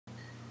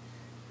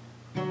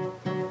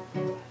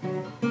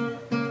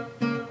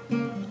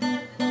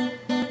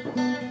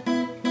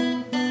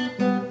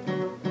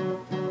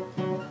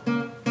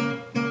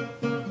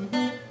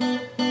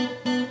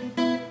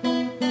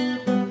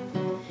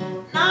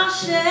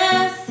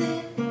this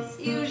is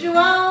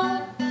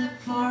usual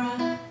for a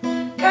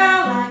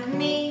girl like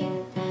me.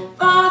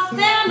 For I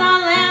stand on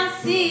land,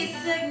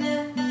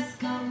 seasickness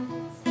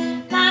comes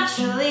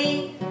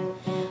naturally.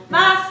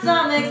 My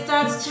stomach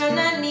starts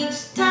churning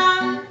each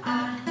time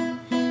I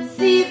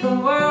see the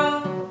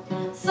world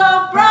so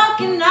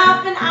broken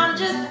up, and I'm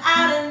just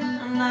adding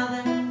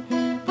another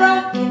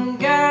broken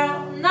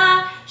girl, not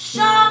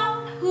sure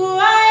who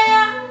I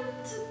am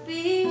to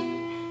be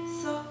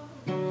so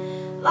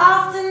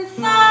lost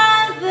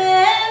inside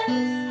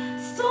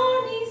this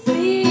stormy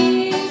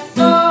sea.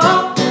 So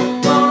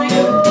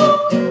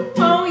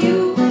won't you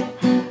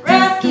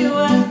rescue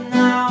us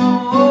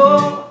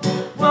now?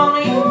 Won't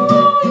you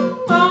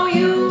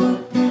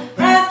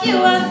rescue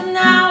us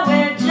now?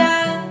 We're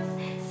just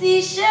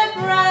sea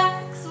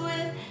shipwrecks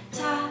with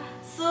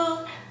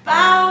tasseled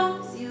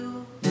bows.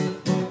 You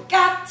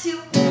got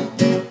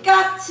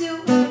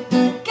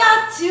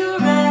to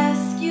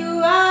rescue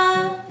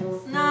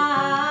us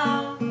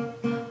now.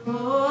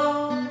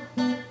 Oh,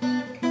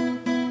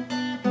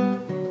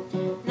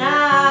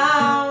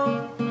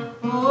 now,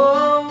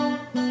 oh.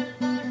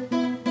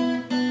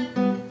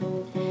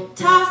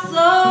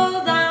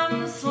 Tousled,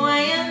 I'm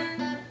swaying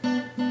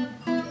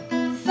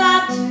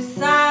side to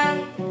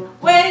side,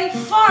 waiting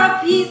for a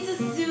piece to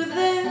soothe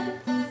this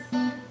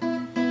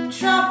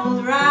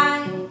troubled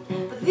ride.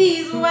 But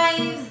these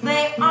waves,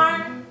 they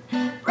aren't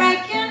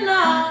breaking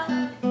up,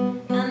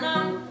 and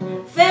I'm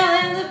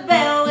failing to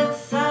bail with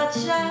such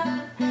a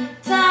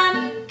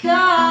tiny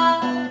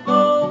cup.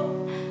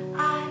 Oh,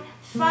 I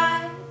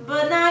fight,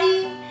 but not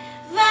even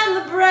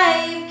the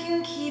brave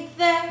can keep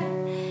their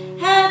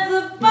heads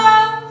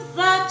above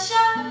such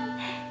a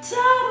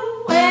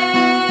tidal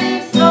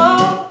wave. So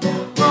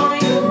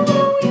won't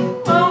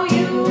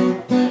you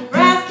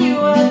rescue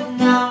us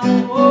now?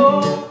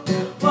 Oh,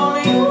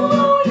 won't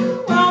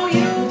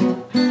you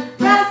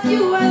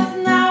rescue us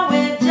now?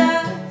 We're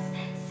just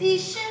sea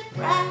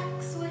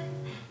shipwrecks with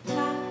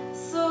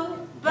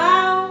tasseled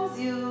bows.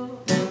 You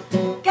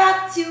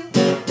got to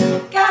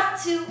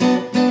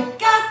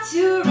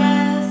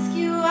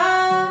rescue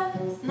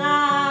us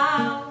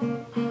now.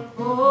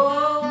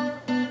 Oh,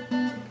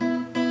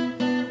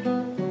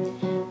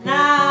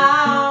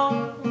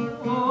 now,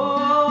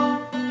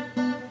 oh.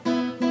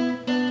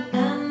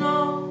 And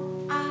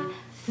no, I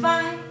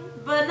fight,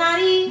 but not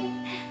even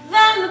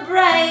the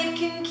brave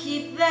can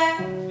keep their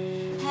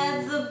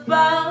heads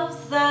above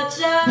such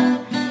a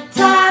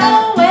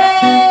tidal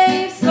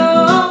wave. So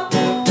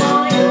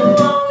won't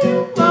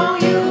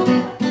you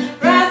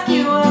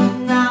rescue us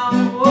now?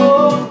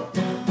 Oh,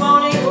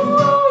 won't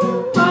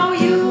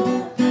you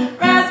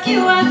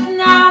rescue us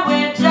now?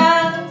 We're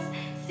just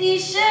sea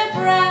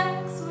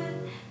shipwrecks with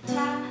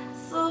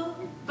tasseled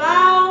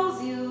bows.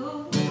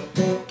 You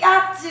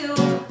got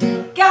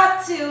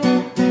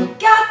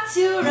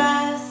to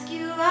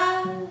rescue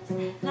us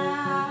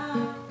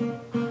now.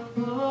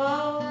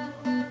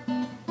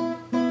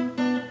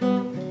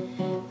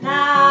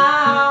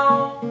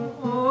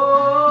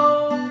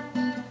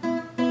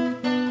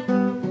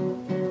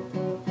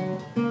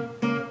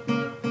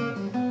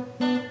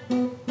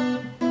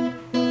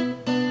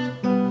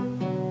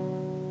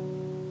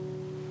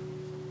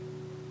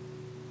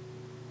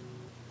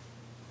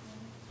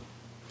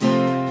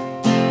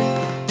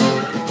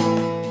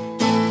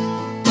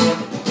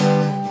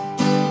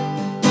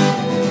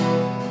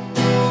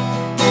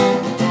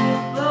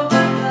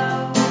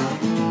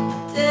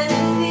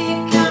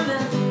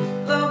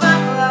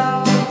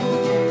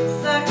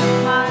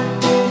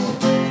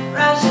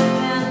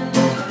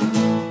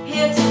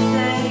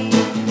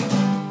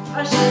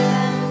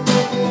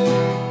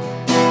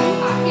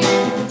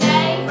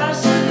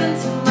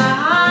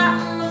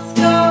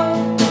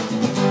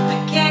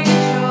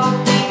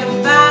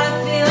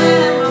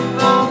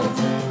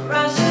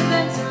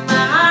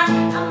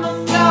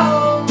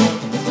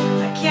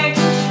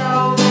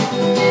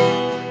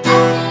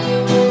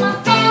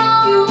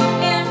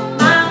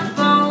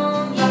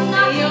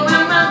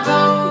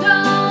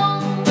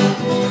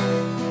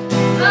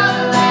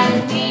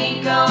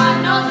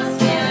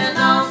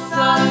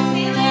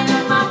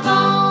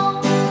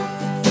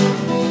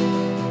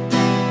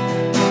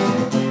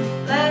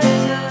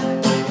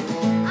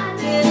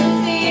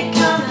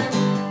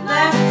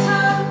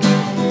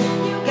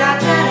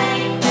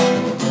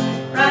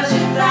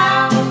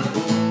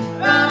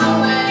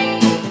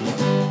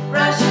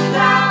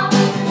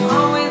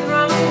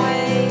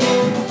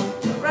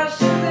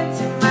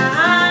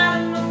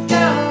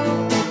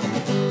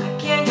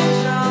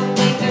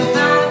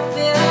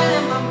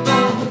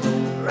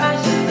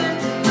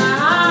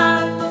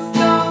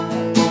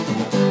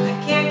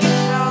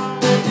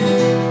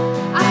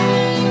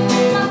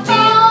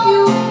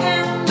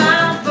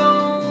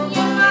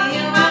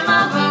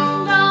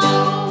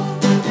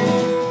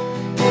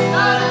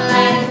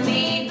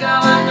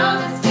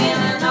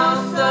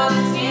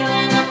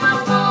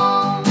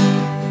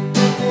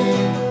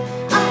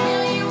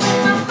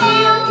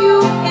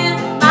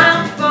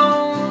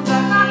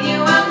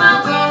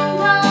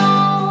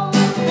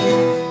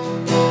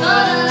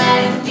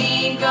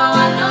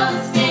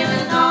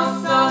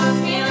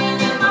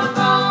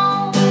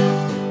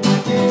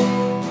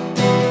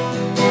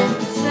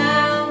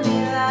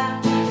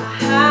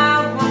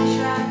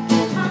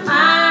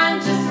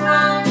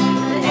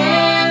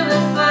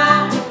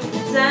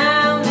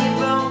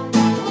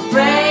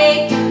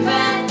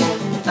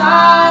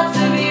 hard to